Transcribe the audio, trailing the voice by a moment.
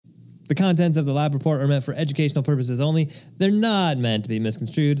The contents of the lab report are meant for educational purposes only. They're not meant to be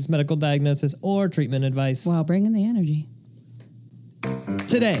misconstrued as medical diagnosis or treatment advice. Wow, bring in the energy.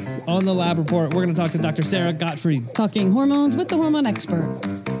 Today, on the lab report, we're going to talk to Dr. Sara Gottfried. Talking hormones with the hormone expert.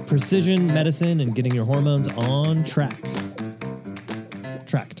 Precision medicine and getting your hormones on track.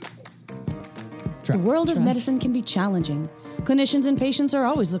 Tracked. The world of medicine can be challenging. Clinicians and patients are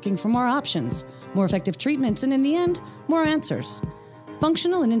always looking for more options, more effective treatments, and in the end, more answers.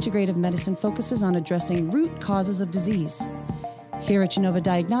 Functional and integrative medicine focuses on addressing root causes of disease. Here at Genova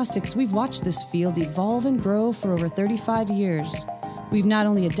Diagnostics, we've watched this field evolve and grow for over 35 years. We've not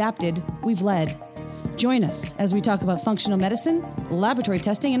only adapted, we've led. Join us as we talk about functional medicine, laboratory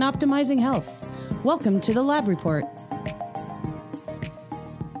testing, and optimizing health. Welcome to the Lab Report.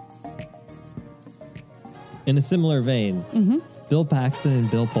 In a similar vein, Bill Paxton and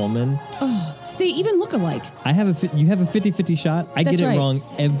Bill Pullman. Oh, they even look alike. You have a 50-50 shot. I That's get it right. wrong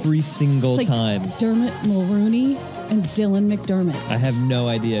every single It's like time. Dermot Mulrooney and Dylan McDermott. I have no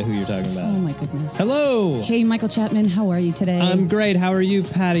idea who you're talking about. Oh my goodness. Hello. Hey, Michael Chapman, how are you today? I'm great. How are you,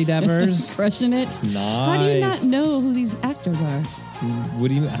 Patty Devers? Crushing it. Nice. How do you not know who these actors are? What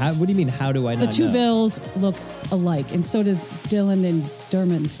do you mean? How do I not know? The two Bills look alike, and so does Dylan and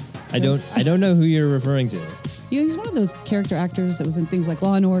Dermot. I don't know who you're referring to. You know, he's one of those character actors that was in things like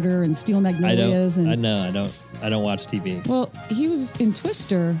Law and Order and Steel Magnolias. I don't watch TV. Well, he was in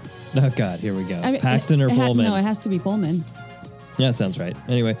Twister. Oh God, here we go. I mean, Paxton or Pullman? No, it has to be Pullman. Yeah, that sounds right.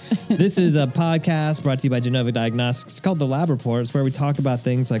 Anyway, this is a podcast brought to you by Genova Diagnostics. It's called The Lab Report. It's where we talk about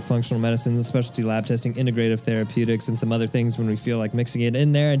things like functional medicine, specialty lab testing, integrative therapeutics, and some other things when we feel like mixing it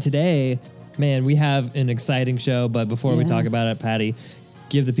in there. And today, man, we have an exciting show. But before we talk about it, Patty,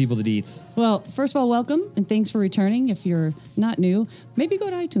 give the people the deets. Well, first of all, welcome, and thanks for returning. If you're not new, maybe go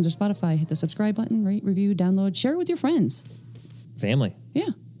to iTunes or Spotify, hit the subscribe button, rate, review, download, share it with your friends. Family. Yeah,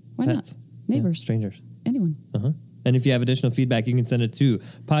 why Pets. not? Neighbors. Yeah, strangers. Anyone. And if you have additional feedback, you can send it to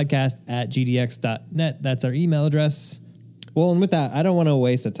podcast@gdx.net. That's our email address. Well, and with that, I don't want to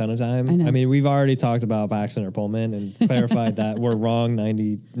waste a ton of time. I know. I mean, we've already talked about Paxton or Pullman and clarified that we're wrong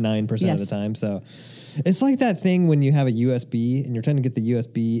 99% of the time. So it's like that thing when you have a USB and you're trying to get the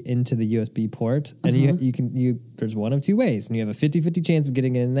USB into the USB port, and there's one of two ways, and you have a 50-50 chance of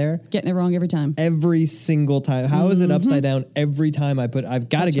getting it in there. Getting it wrong every time. Every single time. How is it upside down every time I've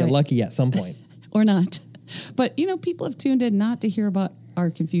got to get lucky at some point. Or not. But, you know, people have tuned in not to hear about our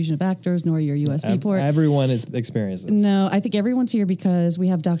confusion of actors, nor your USB port. Everyone has experienced this. No, I think everyone's here because we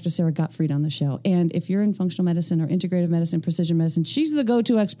have Dr. Sara Gottfried on the show. And if you're in functional medicine or integrative medicine, precision medicine, she's the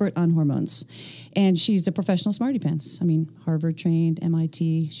go-to expert on hormones. And she's a professional smarty pants. I mean, Harvard trained,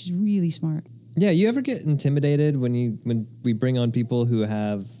 MIT. She's really smart. Yeah, you ever get intimidated when we bring on people who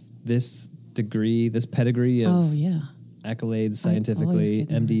have this degree, this pedigree of accolades scientifically,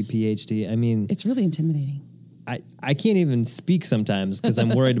 MD, PhD? I mean, it's really intimidating. I can't even speak sometimes because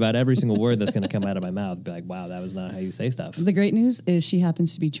I'm worried about every single word that's going to come out of my mouth. Be like, wow, that was not how you say stuff. The great news is she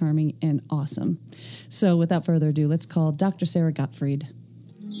happens to be charming and awesome. So without further ado, let's call Dr. Sara Gottfried.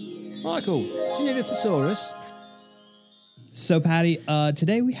 Michael, do you need a thesaurus? So, Patty,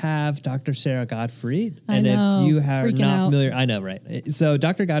 today we have Dr. Sara Gottfried. I know, if you are not out. familiar, I know, right? So,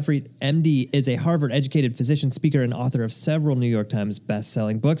 Dr. Gottfried, MD, is a Harvard-educated physician, speaker, and author of several New York Times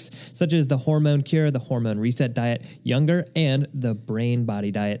best-selling books, such as The Hormone Cure, The Hormone Reset Diet, Younger, and The Brain Body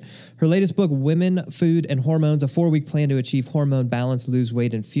Diet. Her latest book, Women, Food, and Hormones, a 4-week plan to achieve hormone balance, lose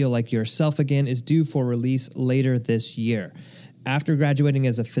weight, and feel like yourself again, is due for release later this year. After graduating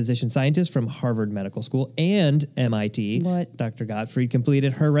as a physician scientist from Harvard Medical School and MIT, Dr. Gottfried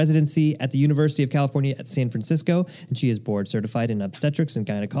completed her residency at the University of California at San Francisco, and she is board certified in obstetrics and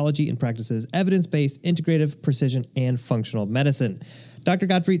gynecology and practices evidence-based, integrative, precision, and functional medicine. Dr.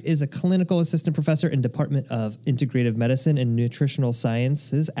 Gottfried is a clinical assistant professor in Department of Integrative Medicine and Nutritional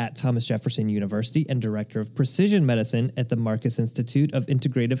Sciences at Thomas Jefferson University and director of precision medicine at the Marcus Institute of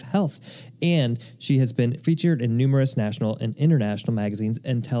Integrative Health. And she has been featured in numerous national and international magazines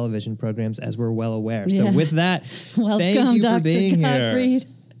and television programs, as we're well aware. Yeah. So with that, welcome, thank you Dr. for being Gottfried.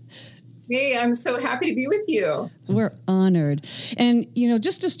 here. Hey, I'm so happy to be with you. We're honored. And, you know,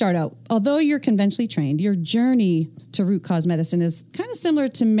 just to start out, although you're conventionally trained, your journey to root cause medicine is kind of similar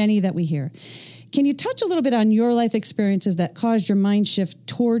to many that we hear. Can you touch a little bit on your life experiences that caused your mind shift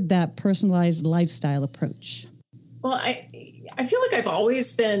toward that personalized lifestyle approach? Well, I feel like I've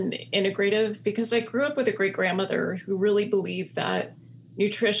always been integrative because I grew up with a great-grandmother who really believed that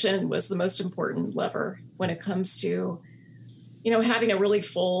nutrition was the most important lever when it comes to, you know, having a really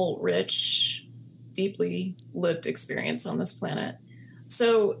full, rich, deeply lived experience on this planet.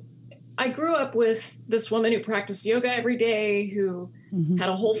 So I grew up with this woman who practiced yoga every day, who had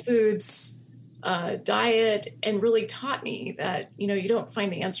a whole foods diet, and really taught me that, you don't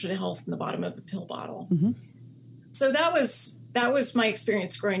find the answer to health in the bottom of a pill bottle. So that was my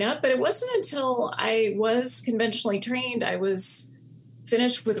experience growing up. But it wasn't until I was conventionally trained, I was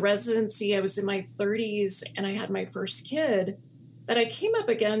finished with residency, I was in my 30s, and I had my first kid, that I came up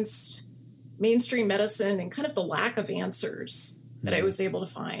against mainstream medicine and kind of the lack of answers that I was able to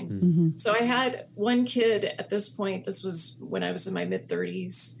find. So I had one kid at this point. This was when I was in my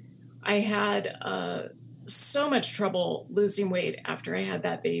mid-30s. I had so much trouble losing weight after I had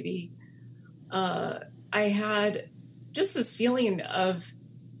that baby. I had just this feeling of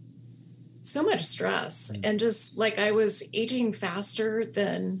so much stress, and just like I was aging faster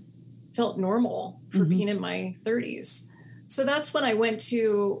than felt normal for being in my 30s. So that's when I went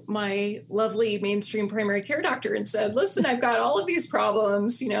to my lovely mainstream primary care doctor and said, listen, I've got all of these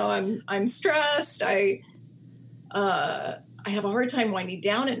problems. I'm stressed. I have a hard time winding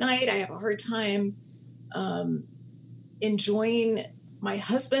down at night. I have a hard time enjoying my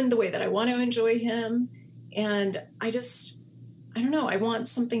husband the way that I want to enjoy him. And I don't know, I want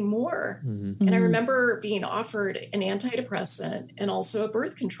something more. And I remember being offered an antidepressant and also a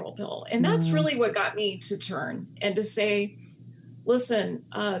birth control pill. And that's really what got me to turn and to say, listen,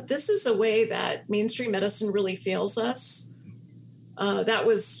 this is a way that mainstream medicine really fails us. That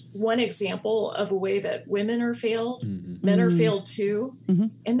was one example of a way that women are failed. Men are failed too.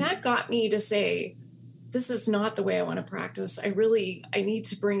 And that got me to say, this is not the way I want to practice. I need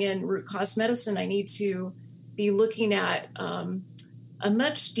to bring in root cause medicine. I need to be looking at a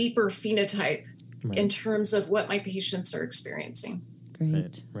much deeper phenotype in terms of what my patients are experiencing.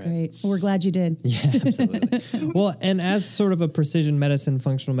 Great. We're glad you did. Yeah, absolutely. Well, and as sort of a precision medicine,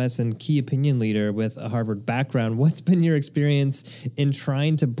 functional medicine key opinion leader with a Harvard background, what's been your experience in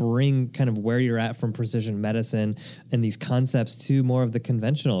trying to bring kind of where you're at from precision medicine and these concepts to more of the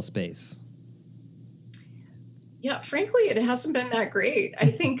conventional space? Yeah, frankly, it hasn't been that great. I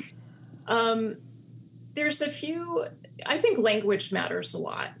think I think language matters a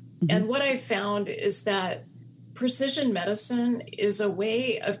lot. And what I've found is that precision medicine is a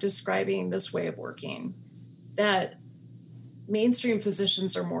way of describing this way of working that mainstream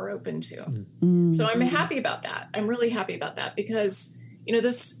physicians are more open to. So I'm happy about that. I'm really happy about that because,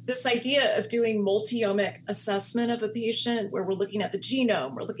 this idea of doing multi-omic assessment of a patient where we're looking at the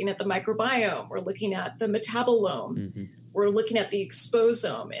genome, we're looking at the microbiome, we're looking at the metabolome, we're looking at the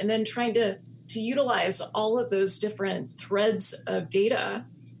exposome, and then trying to utilize all of those different threads of data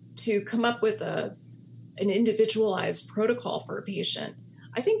to come up with an individualized protocol for a patient.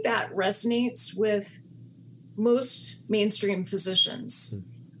 I think that resonates with most mainstream physicians.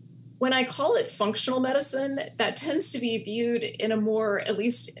 When I call it functional medicine, that tends to be viewed in a more, at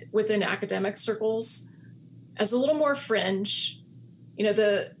least within academic circles, as a little more fringe.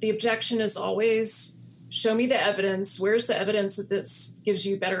 The objection is always, show me the evidence. Where's the evidence that this gives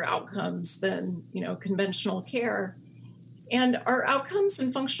you better outcomes than, conventional care? And our outcomes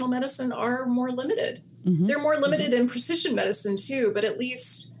in functional medicine are more limited. They're more limited in precision medicine too, but at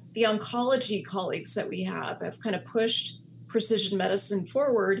least the oncology colleagues that we have kind of pushed precision medicine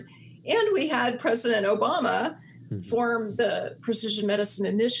forward. And we had President Obama form the Precision Medicine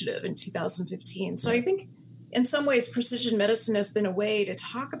Initiative in 2015. So I think in some ways, precision medicine has been a way to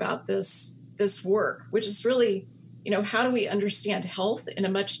talk about this work, which is really, how do we understand health in a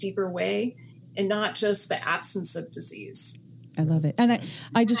much deeper way and not just the absence of disease. I love it. And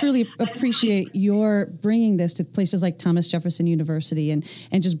I just really appreciate your bringing this to places like Thomas Jefferson University and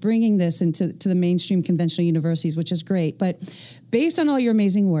just bringing this into the mainstream conventional universities, which is great. But based on all your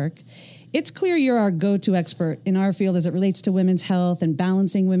amazing work, it's clear you're our go-to expert in our field as it relates to women's health and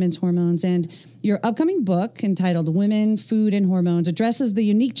balancing women's hormones. And your upcoming book entitled Women, Food, and Hormones addresses the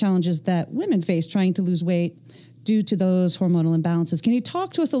unique challenges that women face trying to lose weight due to those hormonal imbalances. Can you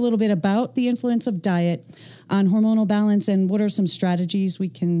talk to us a little bit about the influence of diet on hormonal balance and what are some strategies we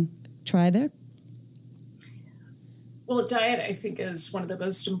can try there? Well, diet, I think, is one of the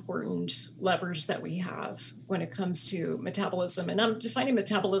most important levers that we have when it comes to metabolism. And I'm defining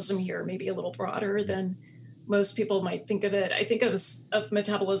metabolism here maybe a little broader than most people might think of it. I think of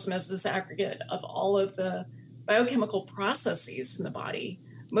metabolism as this aggregate of all of the biochemical processes in the body,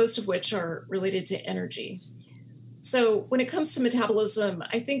 most of which are related to energy. So when it comes to metabolism,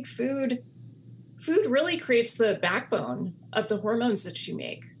 I think food really creates the backbone of the hormones that you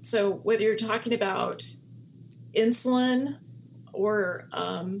make. So whether you're talking about insulin or,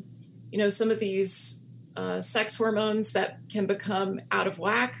 some of these sex hormones that can become out of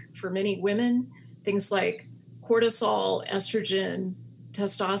whack for many women, things like cortisol, estrogen,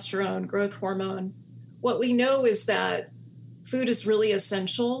 testosterone, growth hormone. What we know is that food is really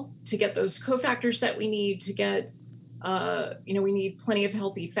essential to get those cofactors that we need to get, we need plenty of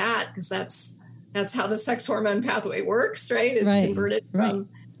healthy fat, because that's how the sex hormone pathway works, right? It's converted from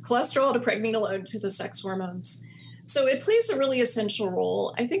cholesterol to pregnenolone to the sex hormones. So it plays a really essential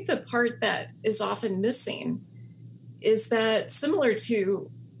role. I think the part that is often missing is that, similar to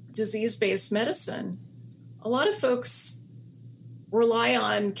disease-based medicine, a lot of folks rely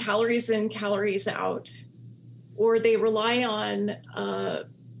on calories in, calories out, or they rely on,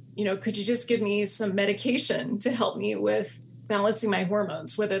 could you just give me some medication to help me with balancing my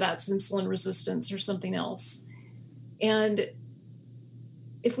hormones, whether that's insulin resistance or something else. And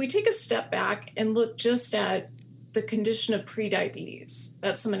if we take a step back and look just at the condition of prediabetes,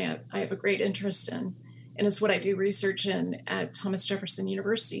 that's something I have a great interest in, and it's what I do research in at Thomas Jefferson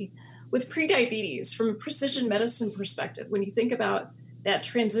University. With prediabetes, from a precision medicine perspective, when you think about that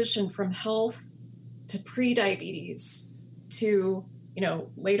transition from health to prediabetes to,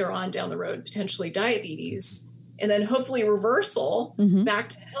 later on down the road, potentially diabetes, and then hopefully reversal back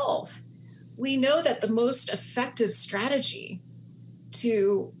to health, we know that the most effective strategy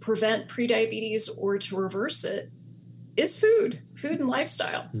to prevent prediabetes or to reverse it is food and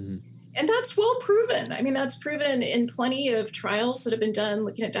lifestyle. Mm-hmm. And that's well proven. I mean, that's proven in plenty of trials that have been done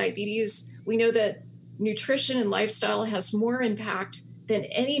looking at diabetes. We know that nutrition and lifestyle has more impact than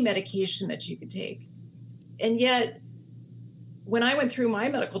any medication that you could take. And yet, when I went through my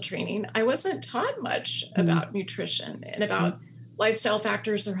medical training, I wasn't taught much about nutrition and about lifestyle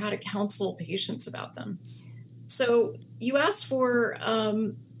factors or how to counsel patients about them. So you asked for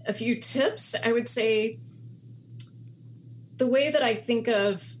a few tips. I would say the way that I think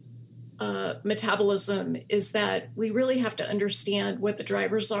of metabolism is that we really have to understand what the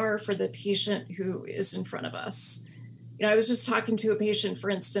drivers are for the patient who is in front of us. I was just talking to a patient,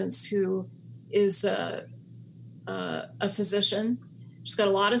 for instance, who is a physician. She's got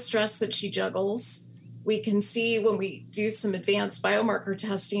a lot of stress that she juggles. We can see when we do some advanced biomarker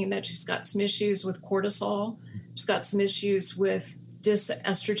testing that she's got some issues with cortisol. She's got some issues with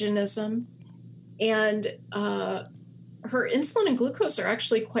dysestrogenism. And her insulin and glucose are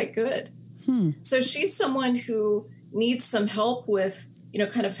actually quite good. So she's someone who needs some help with,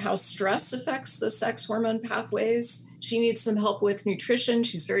 kind of how stress affects the sex hormone pathways. She needs some help with nutrition.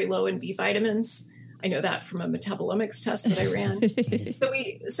 She's very low in B vitamins. I know that from a metabolomics test that I ran.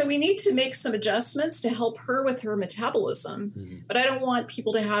 So we need to make some adjustments to help her with her metabolism. But I don't want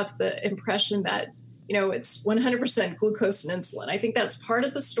people to have the impression that, it's 100% glucose and insulin. I think that's part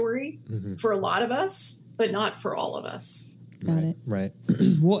of the story for a lot of us, but not for all of us. Got it. Right.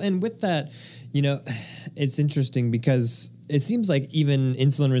 Well, and with that, it's interesting because it seems like even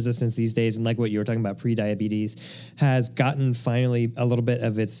insulin resistance these days, and like what you were talking about, prediabetes, has gotten finally a little bit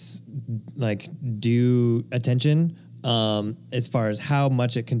of its due attention as far as how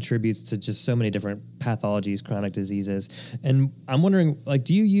much it contributes to just so many different pathologies, chronic diseases. And I'm wondering,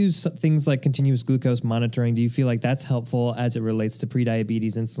 do you use things like continuous glucose monitoring? Do you feel like that's helpful as it relates to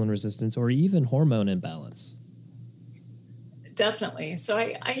prediabetes, insulin resistance, or even hormone imbalance? Definitely. So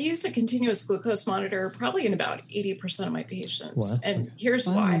I use a continuous glucose monitor probably in about 80% of my patients. Wow. And here's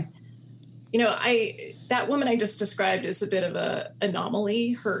why. That woman I just described is a bit of an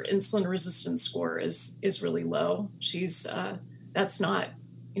anomaly. Her insulin resistance score is really low. She's that's not,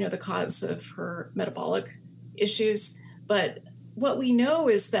 the cause of her metabolic issues. But what we know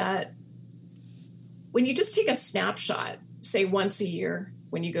is that when you just take a snapshot, say once a year,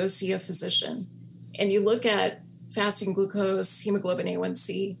 when you go see a physician and you look at fasting glucose, hemoglobin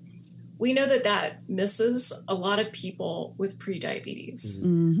A1C, we know that misses a lot of people with prediabetes.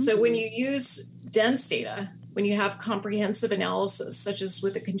 Mm-hmm. So when you use dense data, when you have comprehensive analysis, such as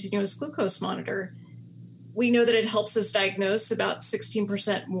with a continuous glucose monitor, we know that it helps us diagnose about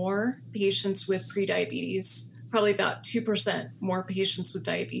 16% more patients with prediabetes, probably about 2% more patients with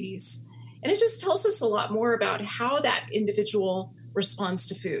diabetes. And it just tells us a lot more about how that individual responds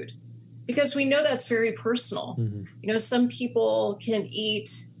to food, because we know that's very personal. Mm-hmm. Some people can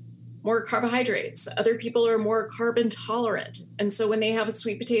eat more carbohydrates. Other people are more carbon tolerant. And so when they have a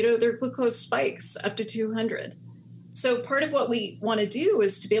sweet potato, their glucose spikes up to 200. So part of what we want to do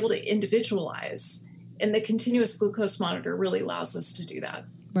is to be able to individualize. And the continuous glucose monitor really allows us to do that.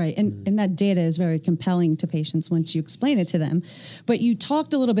 Right. And that data is very compelling to patients once you explain it to them. But you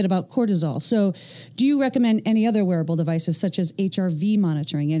talked a little bit about cortisol. So do you recommend any other wearable devices such as HRV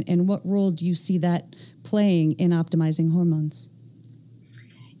monitoring? And what role do you see that playing in optimizing hormones?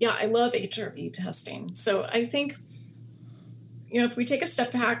 Yeah, I love HRV testing. So I think, if we take a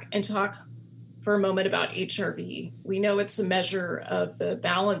step back and talk for a moment about HRV. We know it's a measure of the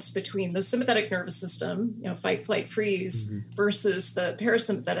balance between the sympathetic nervous system, fight, flight, freeze, versus the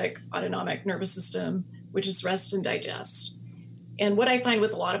parasympathetic autonomic nervous system, which is rest and digest. And what I find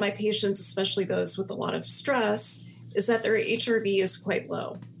with a lot of my patients, especially those with a lot of stress, is that their HRV is quite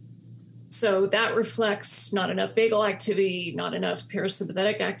low. So that reflects not enough vagal activity, not enough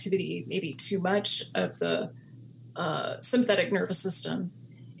parasympathetic activity, maybe too much of the sympathetic nervous system.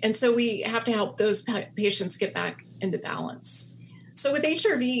 And so we have to help those patients get back into balance. So with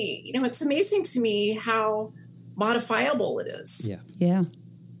HRV, it's amazing to me how modifiable it is. Yeah.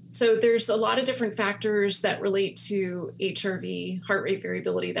 So there's a lot of different factors that relate to HRV, heart rate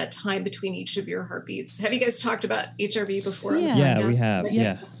variability, that time between each of your heartbeats. Have you guys talked about HRV before? Yeah, we have.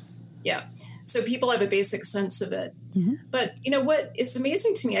 Yeah. So people have a basic sense of it. But what is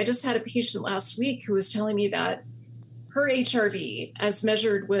amazing to me, I just had a patient last week who was telling me that her HRV, as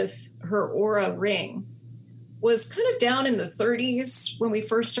measured with her Aura ring, was kind of down in the 30s when we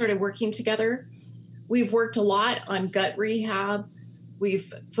first started working together. We've worked a lot on gut rehab.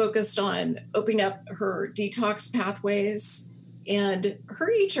 We've focused on opening up her detox pathways, and her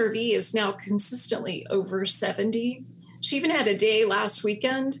HRV is now consistently over 70. She even had a day last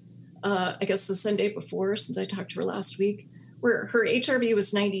weekend, I guess the Sunday before, since I talked to her last week, where her HRV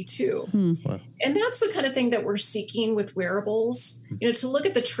was 92. Wow. And that's the kind of thing that we're seeking with wearables, to look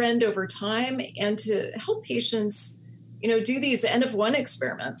at the trend over time and to help patients, do these N of 1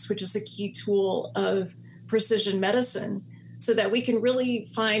 experiments, which is a key tool of precision medicine, so that we can really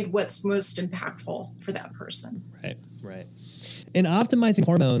find what's most impactful for that person. Right. In optimizing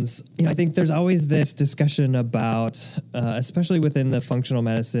hormones, I think there's always this discussion about, especially within the functional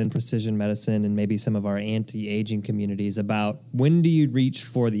medicine, precision medicine, and maybe some of our anti-aging communities, about when do you reach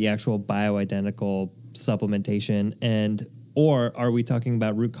for the actual bioidentical supplementation, or are we talking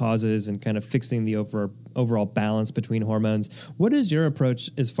about root causes and kind of fixing the overall balance between hormones? What is your approach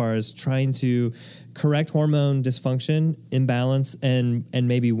as far as trying to correct hormone dysfunction, imbalance, and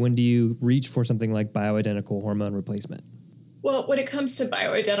maybe when do you reach for something like bioidentical hormone replacement? Well, when it comes to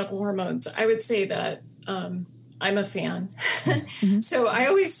bioidentical hormones, I would say that I'm a fan. So I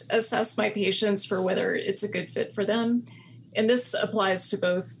always assess my patients for whether it's a good fit for them. And this applies to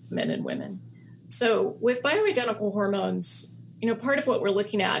both men and women. So with bioidentical hormones, part of what we're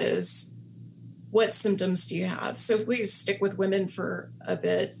looking at is what symptoms do you have? So if we stick with women for a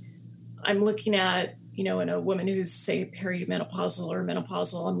bit, I'm looking at, in a woman who's, say, perimenopausal or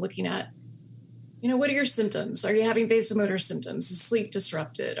menopausal, I'm looking at, what are your symptoms? Are you having vasomotor symptoms? Is sleep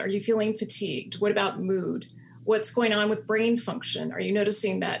disrupted? Are you feeling fatigued? What about mood? What's going on with brain function? Are you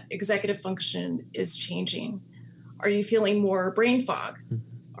noticing that executive function is changing? Are you feeling more brain fog?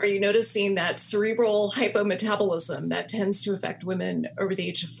 Are you noticing that cerebral hypometabolism that tends to affect women over the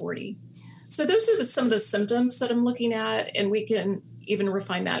age of 40? So those are some of the symptoms that I'm looking at, and we can even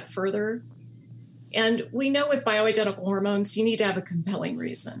refine that further. And we know with bioidentical hormones, you need to have a compelling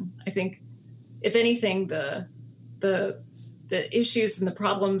reason. I think, if anything, the issues and the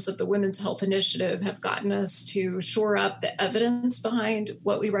problems of the Women's Health Initiative have gotten us to shore up the evidence behind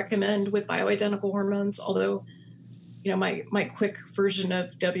what we recommend with bioidentical hormones. Although, my quick version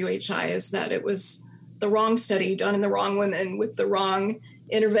of WHI is that it was the wrong study done in the wrong women with the wrong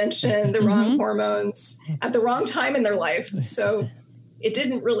intervention, the wrong hormones at the wrong time in their life. So it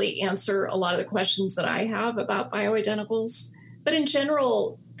didn't really answer a lot of the questions that I have about bioidenticals. But in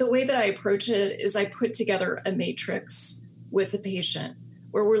general, the way that I approach it is I put together a matrix with the patient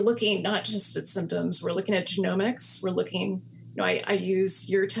where we're looking not just at symptoms, we're looking at genomics. We're looking, I use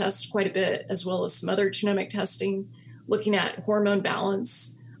your test quite a bit, as well as some other genomic testing, looking at hormone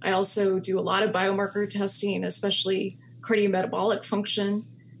balance. I also do a lot of biomarker testing, especially cardiometabolic function,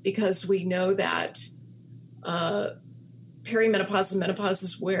 because we know that perimenopause and menopause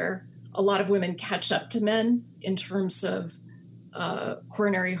is where a lot of women catch up to men in terms of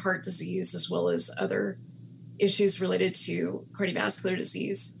coronary heart disease, as well as other issues related to cardiovascular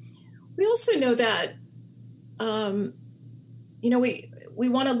disease. We also know that, we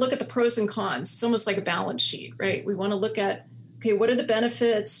want to look at the pros and cons. It's almost like a balance sheet, right? We want to look at, okay, what are the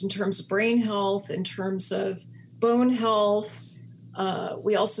benefits in terms of brain health, in terms of bone health?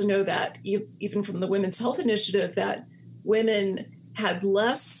 We also know that even from the Women's Health Initiative, that women had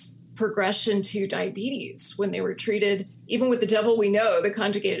less progression to diabetes when they were treated, even with the devil we know, the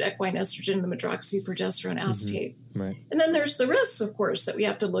conjugated equine estrogen, the medroxyprogesterone acetate. Right. And then there's the risks, of course, that we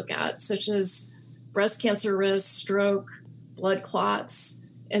have to look at, such as breast cancer risk, stroke, blood clots.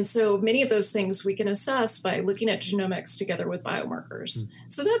 And so many of those things we can assess by looking at genomics together with biomarkers.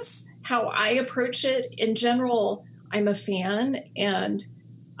 So that's how I approach it. In general, I'm a fan, and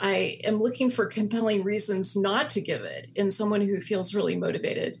I am looking for compelling reasons not to give it in someone who feels really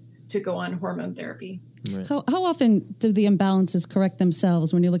motivated to go on hormone therapy. Right. How often do the imbalances correct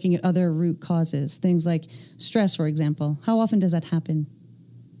themselves when you're looking at other root causes, things like stress, for example? How often does that happen?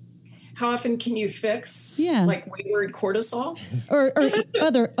 How often can you fix like wayward cortisol? or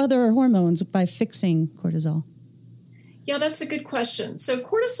other hormones by fixing cortisol? Yeah, that's a good question. So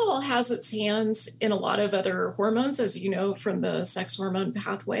cortisol has its hands in a lot of other hormones, as you know, from the sex hormone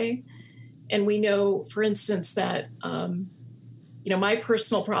pathway. And we know, for instance, that, my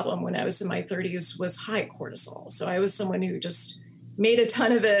personal problem when I was in my 30s was high cortisol. So I was someone who just made a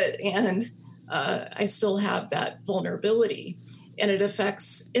ton of it, and I still have that vulnerability. And it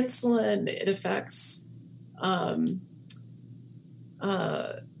affects insulin, it affects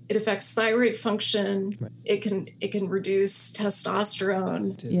thyroid function. Right. It can reduce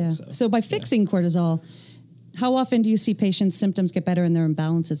testosterone. Yeah. So by fixing cortisol, how often do you see patients' symptoms get better and their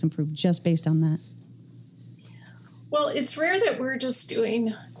imbalances improve just based on that? Well, it's rare that we're just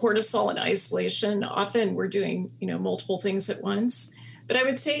doing cortisol in isolation. Often we're doing, multiple things at once. But I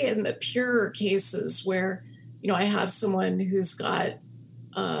would say in the pure cases where, I have someone who's got,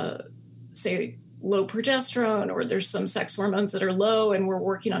 say, low progesterone, or there's some sex hormones that are low and we're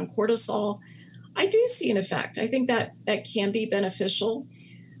working on cortisol, I do see an effect. I think that can be beneficial.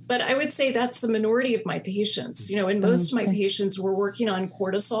 But I would say that's the minority of my patients. In most of my patients, we're working on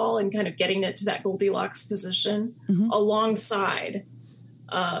cortisol and kind of getting it to that Goldilocks position alongside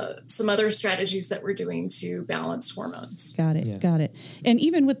some other strategies that we're doing to balance hormones. Got it. And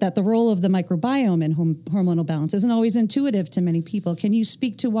even with that, the role of the microbiome in hormonal balance isn't always intuitive to many people. Can you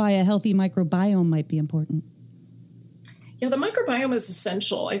speak to why a healthy microbiome might be important? Yeah, the microbiome is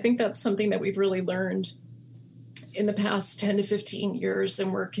essential. I think that's something that we've really learned in the past 10 to 15 years,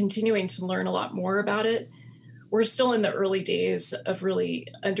 and we're continuing to learn a lot more about it. We're still in the early days of really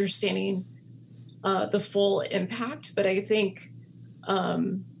understanding the full impact, but I think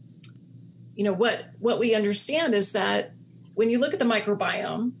what we understand is that when you look at the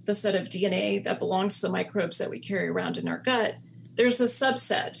microbiome, the set of DNA that belongs to the microbes that we carry around in our gut, there's a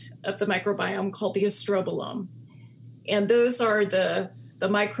subset of the microbiome called the estrobolome. And those are the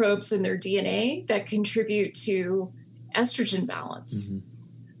microbes in their DNA that contribute to estrogen balance. Mm-hmm.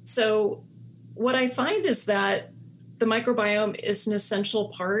 So what I find is that the microbiome is an essential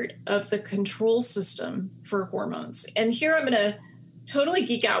part of the control system for hormones. And here I'm going to totally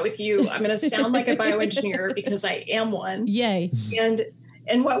geek out with you. I'm going to sound like a bioengineer because I am one. Yay.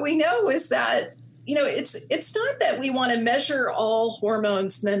 And what we know is that, it's not that we want to measure all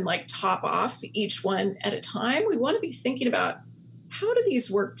hormones and then like top off each one at a time. We want to be thinking about, how do these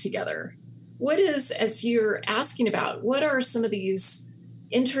work together? What is, as you're asking about, what are some of these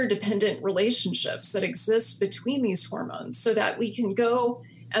interdependent relationships that exist between these hormones so that we can go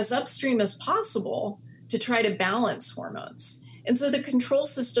as upstream as possible to try to balance hormones? And so the control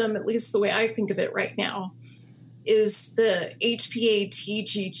system, at least the way I think of it right now, is the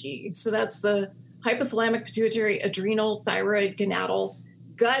HPA-TGG. So that's the hypothalamic pituitary adrenal thyroid gonadal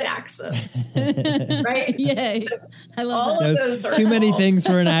gut axis, right? Yay. So I love all that. of those are too many things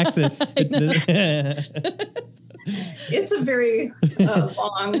for an axis. It's a very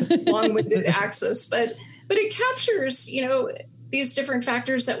long-winded axis, but it captures, these different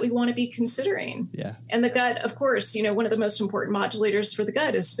factors that we want to be considering. Yeah. And the gut, of course, one of the most important modulators for the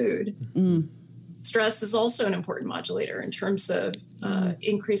gut is food. Mm. Stress is also an important modulator in terms of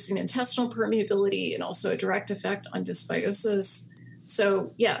increasing intestinal permeability and also a direct effect on dysbiosis.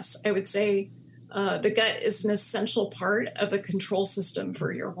 So yes, I would say the gut is an essential part of the control system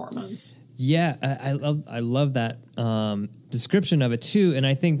for your hormones. Yeah, I love that description of it too. And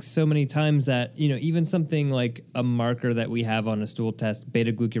I think so many times that, even something like a marker that we have on a stool test,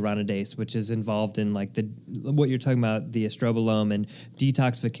 beta-glucuronidase, which is involved in like what you're talking about, the estrobolome and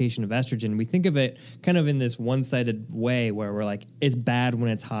detoxification of estrogen. We think of it kind of in this one-sided way where we're like, it's bad when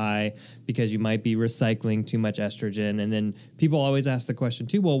it's high because you might be recycling too much estrogen. And then people always ask the question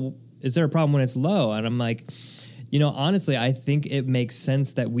too, well, is there a problem when it's low? And I'm like, honestly, I think it makes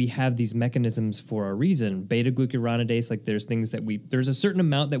sense that we have these mechanisms for a reason. Beta-glucuronidase, like there's things that there's a certain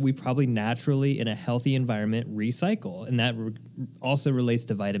amount that we probably naturally in a healthy environment recycle. And that also relates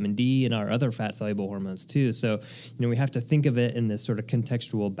to vitamin D and our other fat-soluble hormones too. So, we have to think of it in this sort of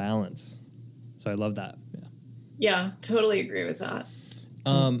contextual balance. So I love that. Yeah, totally agree with that.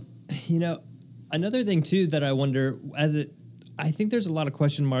 Another thing too that I wonder I think there's a lot of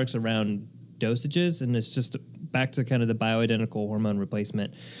question marks around dosages, and it's just back to kind of the bioidentical hormone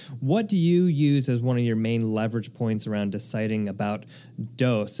replacement, what do you use as one of your main leverage points around deciding about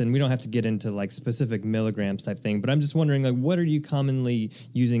dose? And we don't have to get into like specific milligrams type thing, but I'm just wondering, like, what are you commonly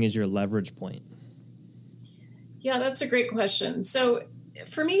using as your leverage point? Yeah, that's a great question. So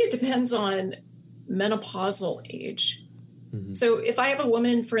for me, it depends on menopausal age. Mm-hmm. So if I have a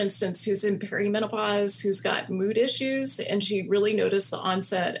woman, for instance, who's in perimenopause, who's got mood issues, and she really noticed the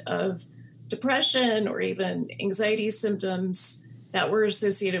onset of depression or even anxiety symptoms that were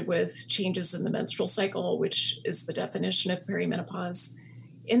associated with changes in the menstrual cycle, which is the definition of perimenopause,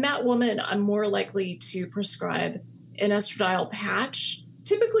 in that woman, I'm more likely to prescribe an estradiol patch,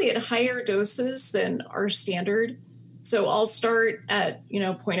 typically at higher doses than our standard. So I'll start at,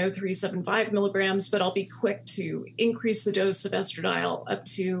 0.0375 milligrams, but I'll be quick to increase the dose of estradiol up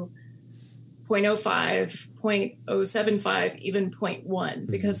to 0.05, 0.075, even 0.1,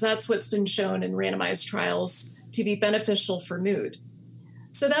 because that's what's been shown in randomized trials to be beneficial for mood.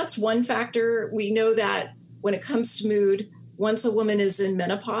 So that's one factor. We know that when it comes to mood, once a woman is in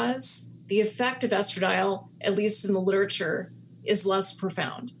menopause, the effect of estradiol, at least in the literature, is less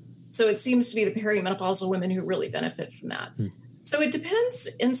profound. So it seems to be the perimenopausal women who really benefit from that. So it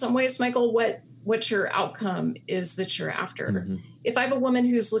depends in some ways, Michael, what your outcome is that you're after. Mm-hmm. If I have a woman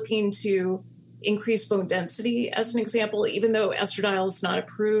who's looking to increase bone density, as an example, even though estradiol is not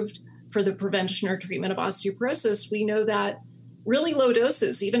approved for the prevention or treatment of osteoporosis, we know that really low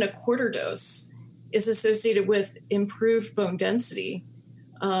doses, even a quarter dose, is associated with improved bone density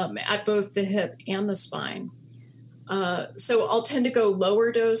at both the hip and the spine. So I'll tend to go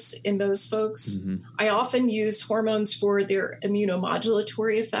lower dose in those folks. Mm-hmm. I often use hormones for their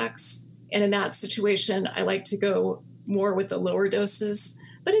immunomodulatory effects. And in that situation, I like to go more with the lower doses.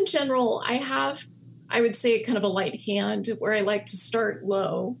 But in general, I would say, kind of a light hand where I like to start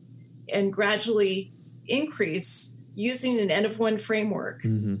low and gradually increase using an N of 1 framework.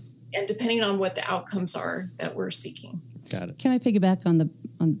 Mm-hmm. And depending on what the outcomes are that we're seeking. Got it. Can I piggyback on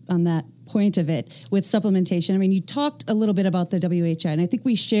that point of it with supplementation? I mean, you talked a little bit about the WHI, and I think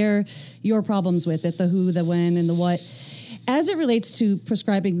we share your problems with it, the who, the when, and the what. As it relates to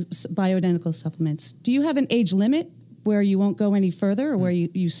prescribing bioidentical supplements, do you have an age limit where you won't go any further, or where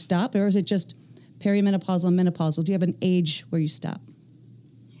you stop, or is it just perimenopausal and menopausal? Do you have an age where you stop?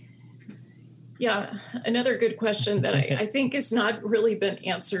 Yeah, another good question that I think has not really been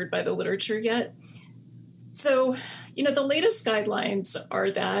answered by the literature yet. So, the latest guidelines are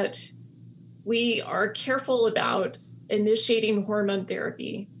that we are careful about initiating hormone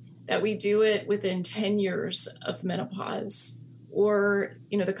therapy, that we do it within 10 years of menopause, or,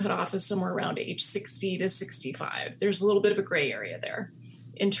 the cutoff is somewhere around age 60 to 65. There's a little bit of a gray area there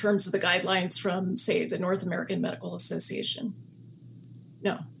in terms of the guidelines from, say, the North American Medical Association.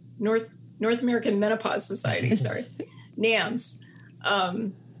 No, North American Menopause Society, sorry, NAMS.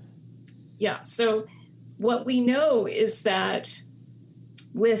 So what we know is that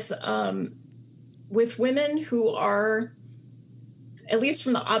with women who are, at least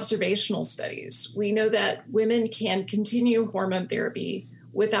from the observational studies, we know that women can continue hormone therapy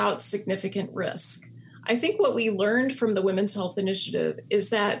without significant risk. I think what we learned from the Women's Health Initiative is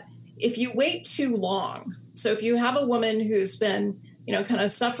that if you wait too long, so if you have a woman who's been kind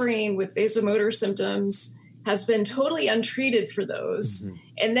of suffering with vasomotor symptoms, has been totally untreated for those,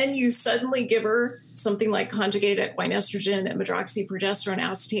 and then you suddenly give her something like conjugated equine estrogen and medroxyprogesterone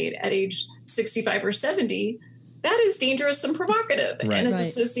acetate at age 65 or 70, that is dangerous and provocative. Right. And it's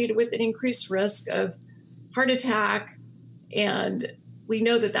associated with an increased risk of heart attack. And we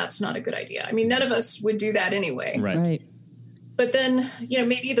know that that's not a good idea. I mean, none of us would do that anyway. Right. But then,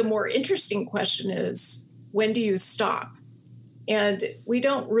 maybe the more interesting question is, when do you stop? And we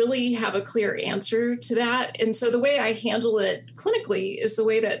don't really have a clear answer to that. And so the way I handle it clinically is the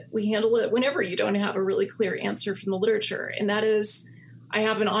way that we handle it whenever you don't have a really clear answer from the literature. And that is, I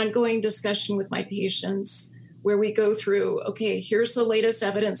have an ongoing discussion with my patients where we go through, okay, here's the latest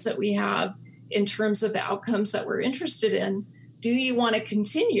evidence that we have in terms of the outcomes that we're interested in. Do you want to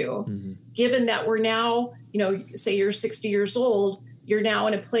continue, given that we're now, say you're 60 years old, you're now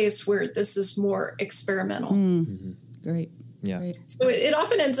in a place where this is more experimental. Great. Yeah. Right. So it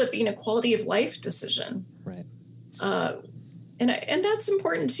often ends up being a quality of life decision. Right. And that's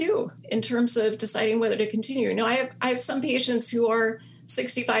important too, in terms of deciding whether to continue. I have some patients who are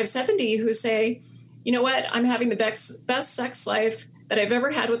 65, 70 who say, you know what, I'm having the best sex life that I've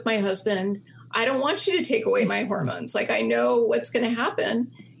ever had with my husband. I don't want you to take away my hormones. Like, I know what's going to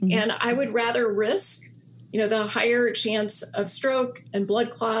happen. And I would rather risk, the higher chance of stroke and blood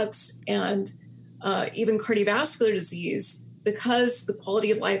clots and even cardiovascular disease, because the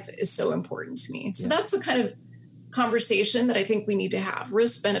quality of life is so important to me. So that's the kind of conversation that I think we need to have: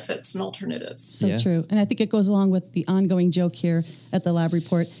 risk, benefits, and alternatives. So true. And I think it goes along with the ongoing joke here at the lab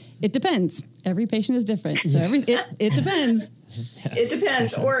report. It depends. Every patient is different. So it depends. It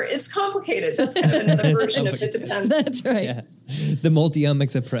depends, or it's complicated. That's kind of another version of it depends. That's right. Yeah. The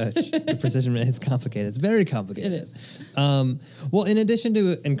multi-omics approach, the precision medicine, it's complicated. It's very complicated. It is. Well, in addition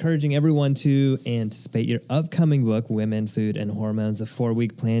to encouraging everyone to anticipate your upcoming book, Women, Food, and Hormones, a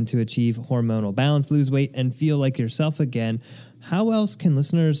 4-week plan to achieve hormonal balance, lose weight, and feel like yourself again, how else can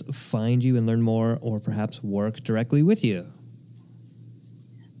listeners find you and learn more, or perhaps work directly with you?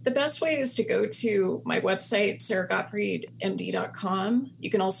 The best way is to go to my website, saragottfriedmd.com.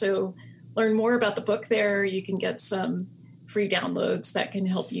 You can also learn more about the book there. You can get some free downloads that can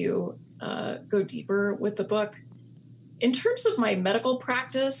help you go deeper with the book. In terms of my medical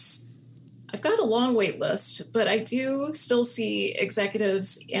practice, I've got a long wait list, but I do still see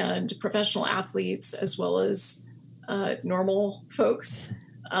executives and professional athletes as well as normal folks.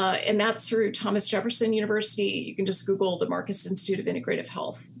 And that's through Thomas Jefferson University. You can just Google the Marcus Institute of Integrative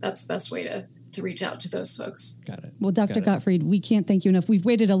Health. That's the best way to reach out to those folks. Got it. Well, Dr. Gottfried, we can't thank you enough. We've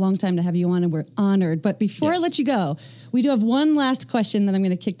waited a long time to have you on, and we're honored. But before I let you go, we do have one last question that I'm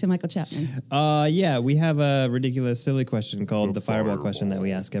going to kick to Michael Chapman. Yeah, we have a ridiculous, silly question called the fireball question that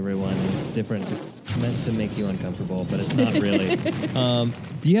we ask everyone. It's different. It's meant to make you uncomfortable, but it's not really.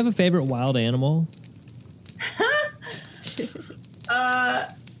 Do you have a favorite wild animal?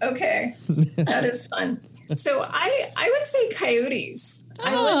 Okay, that is fun. So I would say coyotes.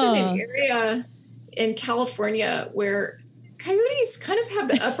 I live in an area in California where coyotes kind of have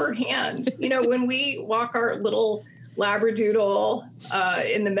the upper hand. You know, when we walk our little Labradoodle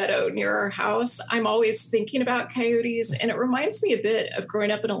in the meadow near our house, I'm always thinking about coyotes. And it reminds me a bit of growing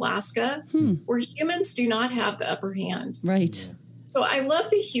up in Alaska, where humans do not have the upper hand. Right. So I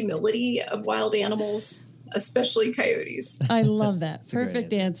love the humility of wild animals, especially coyotes. I love that.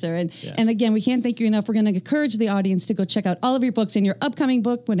 Perfect answer. And again, we can't thank you enough. We're going to encourage the audience to go check out all of your books and your upcoming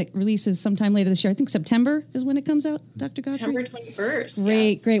book when it releases sometime later this year. I think September is when it comes out, Dr. Gottfried? September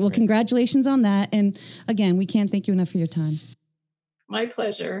 21st. Great. Well, congratulations on that. And again, we can't thank you enough for your time. My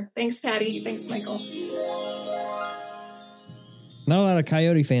pleasure. Thanks, Patty. Thanks, Michael. Not a lot of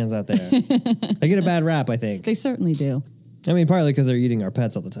coyote fans out there. They get a bad rap, I think. They certainly do. I mean, partly because they're eating our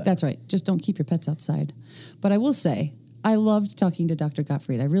pets all the time. That's right. Just don't keep your pets outside. But I will say, I loved talking to Dr.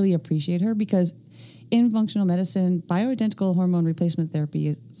 Gottfried. I really appreciate her because in functional medicine, bioidentical hormone replacement therapy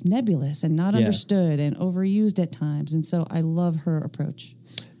is nebulous and not understood and overused at times. And so I love her approach.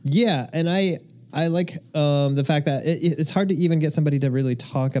 Yeah, and I like the fact that it's hard to even get somebody to really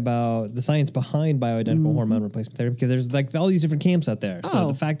talk about the science behind bioidentical hormone replacement therapy because there's like all these different camps out there. So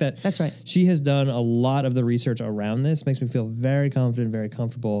the fact that that's right. She has done a lot of the research around this makes me feel very confident, very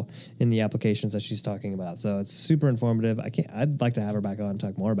comfortable in the applications that she's talking about. So it's super informative. I'd like to have her back on and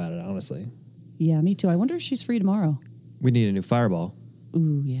talk more about it, honestly. Yeah, me too. I wonder if she's free tomorrow. We need a new fireball.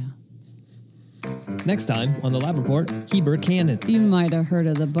 Ooh, yeah. Next time on the Lab Report, Heber Cannon. You might have heard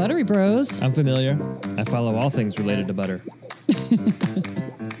of the Buttery Bros. I'm familiar. I follow all things related to butter.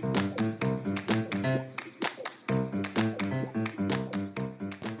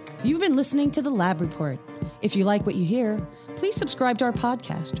 You've been listening to the Lab Report. If you like what you hear, please subscribe to our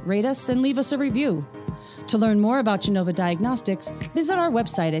podcast, rate us, and leave us a review. To learn more about Genova Diagnostics, visit our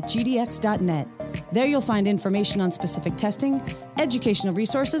website at gdx.net. There you'll find information on specific testing, educational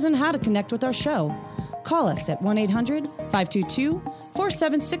resources, and how to connect with our show. Call us at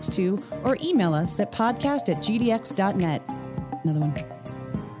 1-800-522-4762 or email us at podcast@gdx.net. Another one.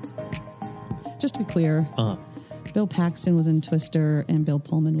 Just to be clear, Bill Paxton was in Twister and Bill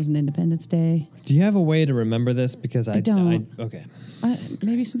Pullman was in Independence Day. Do you have a way to remember this? Because I don't. Okay.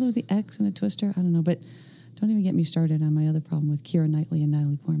 Maybe something with the X and a Twister. I don't know, but don't even get me started on my other problem with Keira Knightley and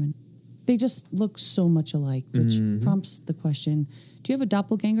Natalie Portman. They just look so much alike, which prompts the question, do you have a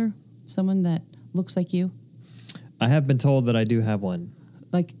doppelganger? Someone that looks like you? I have been told that I do have one.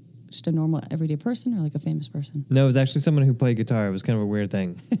 Like just a normal, everyday person or like a famous person? No, it was actually someone who played guitar. It was kind of a weird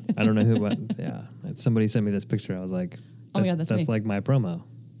thing. I don't know who, but yeah. Somebody sent me this picture. I was like, that's me. like my promo.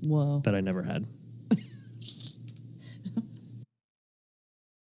 Whoa. That I never had.